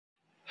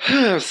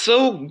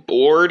So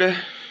bored.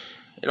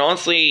 And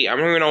honestly,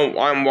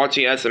 I'm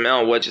watching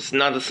SML, which is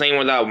not the same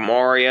without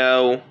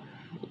Mario,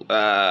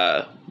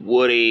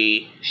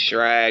 Woody,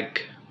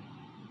 Shrek,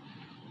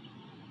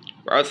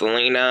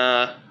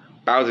 Rosalina,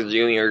 Bowser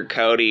Jr.,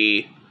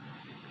 Cody,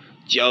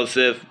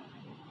 Joseph,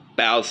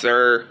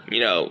 Bowser,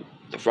 the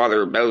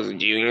father of Bowser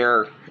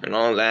Jr., and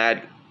all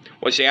that.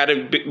 Which they had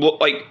to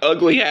look like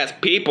ugly ass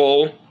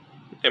people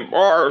and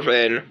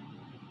Marvin,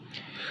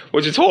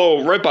 which is a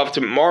total ripoff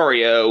to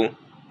Mario.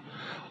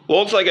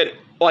 Looks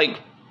like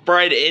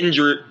Fred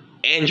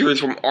Andrews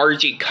from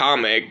RG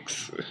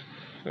Comics.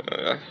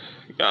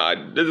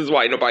 God, this is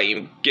why nobody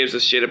even gives a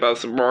shit about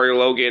Super Mario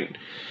Logan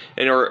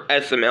or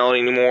SML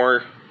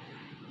anymore.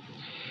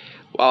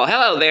 Well,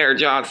 hello there,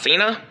 John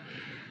Cena.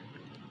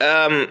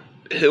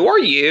 Who are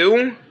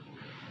you?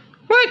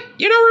 What?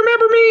 You don't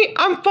remember me?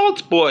 I'm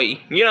Fault Boy,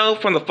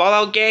 from the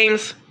Fallout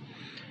games.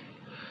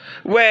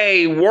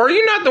 Wait, were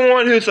you not the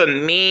one who's a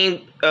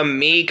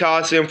me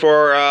costume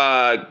for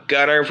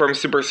Gunner from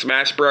Super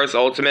Smash Bros.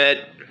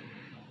 Ultimate?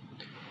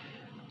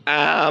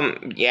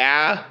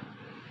 Yeah.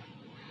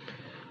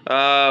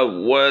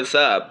 What's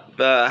up?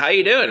 How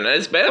you doing?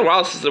 It's been a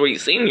while since we've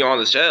seen you on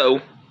the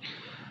show.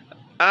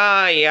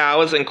 Yeah, I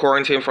was in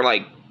quarantine for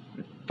like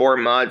 4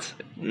 months.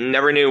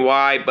 Never knew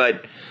why,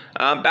 but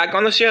I'm back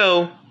on the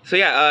show. So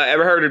yeah,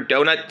 ever heard of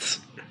Doughnut?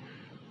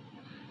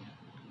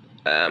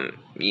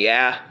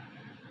 Yeah.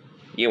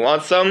 You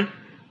want some?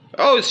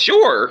 Oh,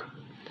 sure.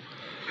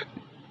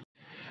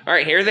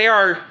 Alright, here they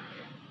are.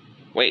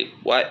 Wait,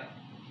 what?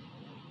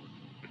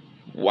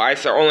 Why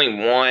is there only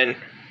one?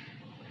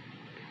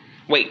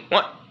 Wait,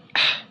 what?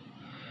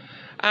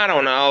 I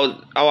don't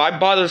know. Oh, I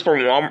bought this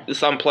from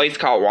some place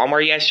called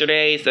Walmart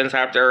yesterday, since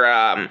after,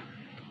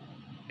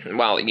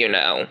 well,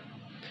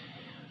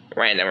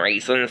 random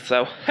reasons,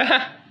 so,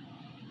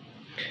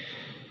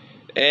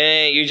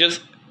 and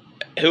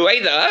who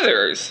ate the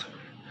others?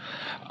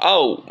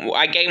 Oh,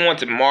 I gave one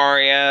to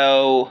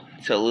Mario,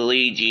 to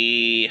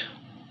Luigi,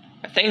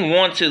 I think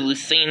one to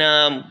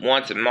Lucina,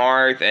 one to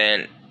Marth,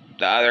 and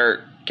the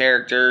other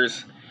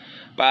characters,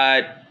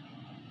 but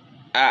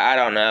I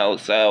don't know,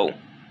 so,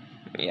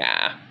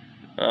 yeah,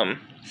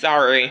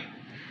 sorry.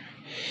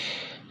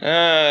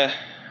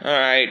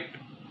 Alright.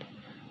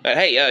 But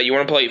hey, you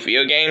wanna play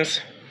video games?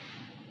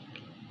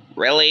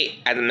 Really?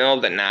 At the middle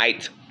of the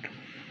night?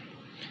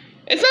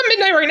 It's not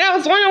midnight right now,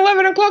 it's only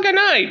 11 o'clock at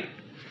night!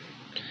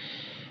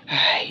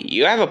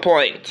 You have a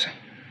point.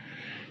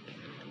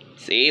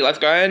 See, let's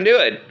go ahead and do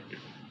it.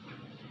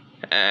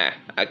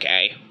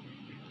 Okay.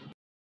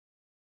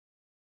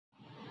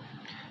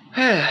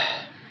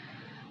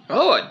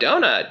 Oh, a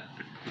donut.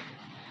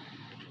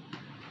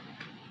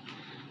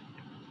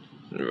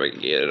 If I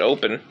can get it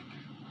open.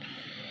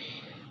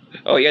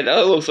 Oh yeah,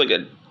 that looks like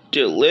a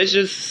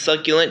delicious,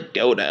 succulent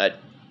donut.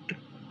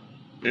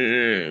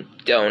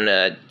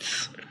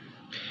 Donuts.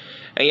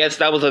 And yes,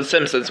 that was a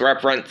Simpsons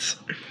reference.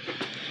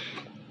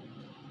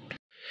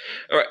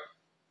 Alright.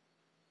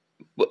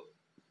 What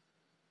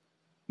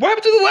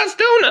happened to the last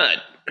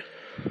donut?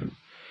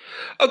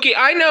 Okay,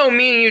 I know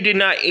me and you did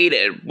not eat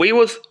it. We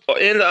was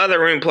in the other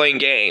room playing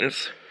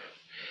games.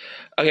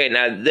 Okay,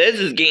 now this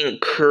is getting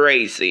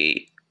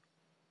crazy.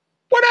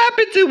 What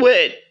happened to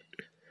it?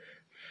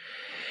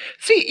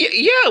 See,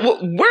 yeah,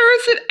 where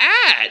is it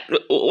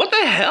at? What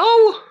the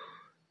hell?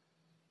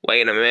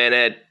 Wait a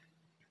minute.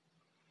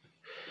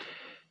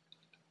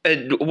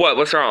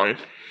 What's wrong?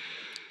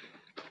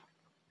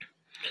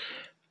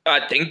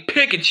 I think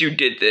Pikachu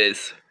did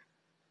this.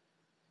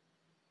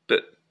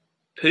 But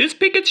who's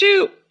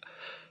Pikachu?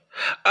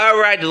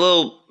 Alright, the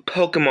little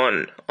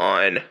Pokemon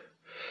on.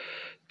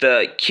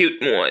 The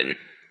cute one,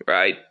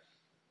 right?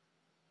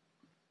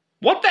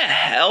 What the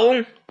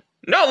hell?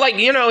 No, like,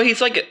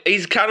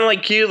 he's kind of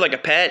like cute, like a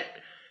pet.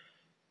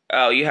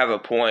 Oh, you have a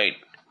point.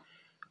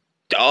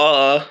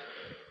 Duh.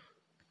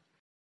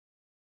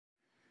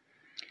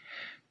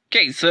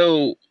 Okay,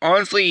 so,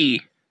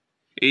 honestly,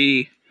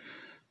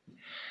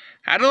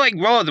 how to,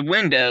 roll out the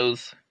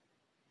windows?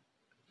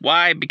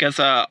 Why? Because,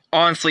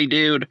 honestly,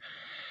 dude,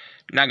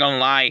 not gonna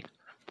lie,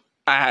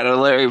 I had to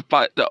literally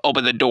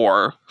open the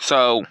door,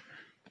 so,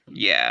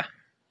 yeah.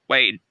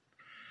 Wait.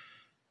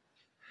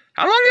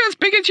 How long has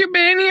Pikachu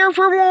been in here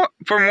for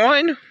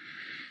one?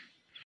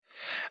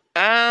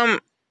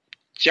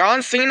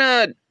 John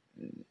Cena,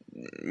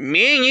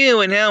 me and you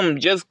and him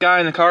just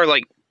got in the car,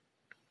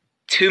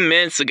 2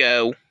 minutes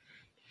ago.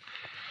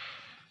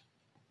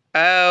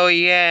 Oh,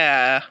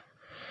 yeah.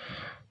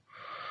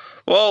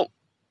 Well,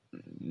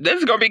 this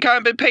is gonna be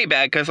kind of a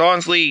payback, because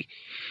honestly,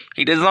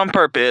 he did it on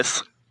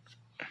purpose.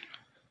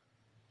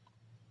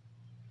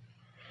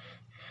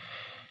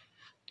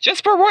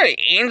 Just for what?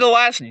 Eating the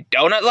last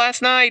donut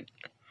last night?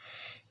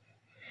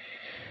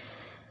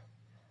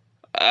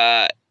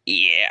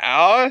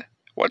 Yeah.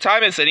 What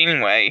time is it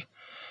anyway?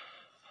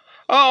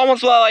 Oh,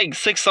 almost about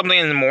 6 something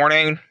in the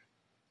morning.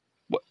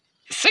 What?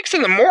 6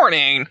 in the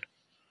morning?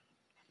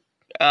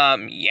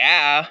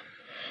 Yeah.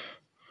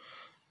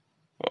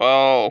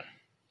 Well,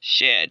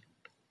 shit.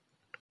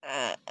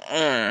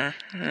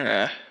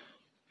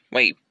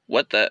 Wait,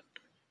 what the?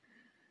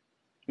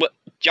 What?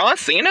 John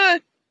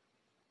Cena?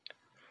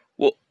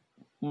 Well,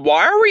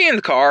 why are we in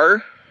the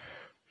car?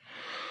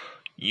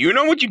 You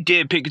know what you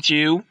did,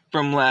 Pikachu,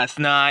 from last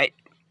night,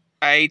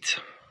 right?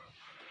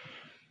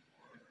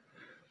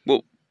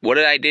 Well, what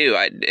did I do?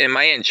 Am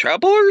I in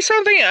trouble or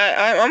something?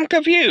 I'm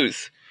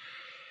confused.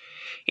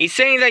 He's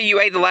saying that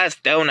you ate the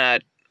last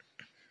donut.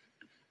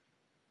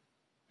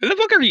 Who the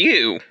fuck are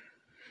you?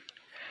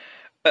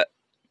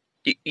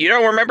 You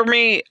don't remember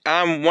me?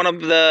 I'm one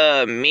of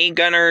the Me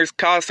Gunners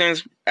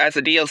costumes as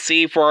a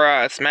DLC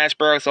for Smash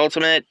Bros.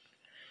 Ultimate.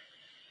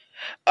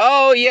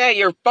 Oh yeah,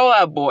 you're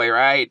Fallout Boy,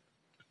 right?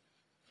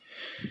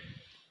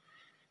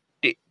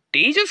 Did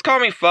he just call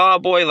me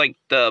Fallout Boy like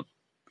the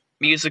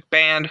music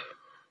band?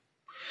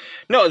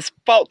 No, it's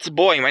Fault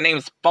Boy. My name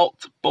is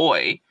Fault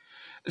Boy.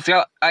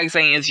 So I'm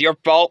saying it's your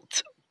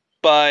fault,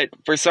 but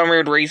for some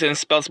weird reason, it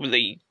spells with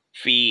a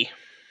V.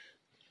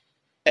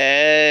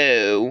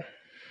 Oh.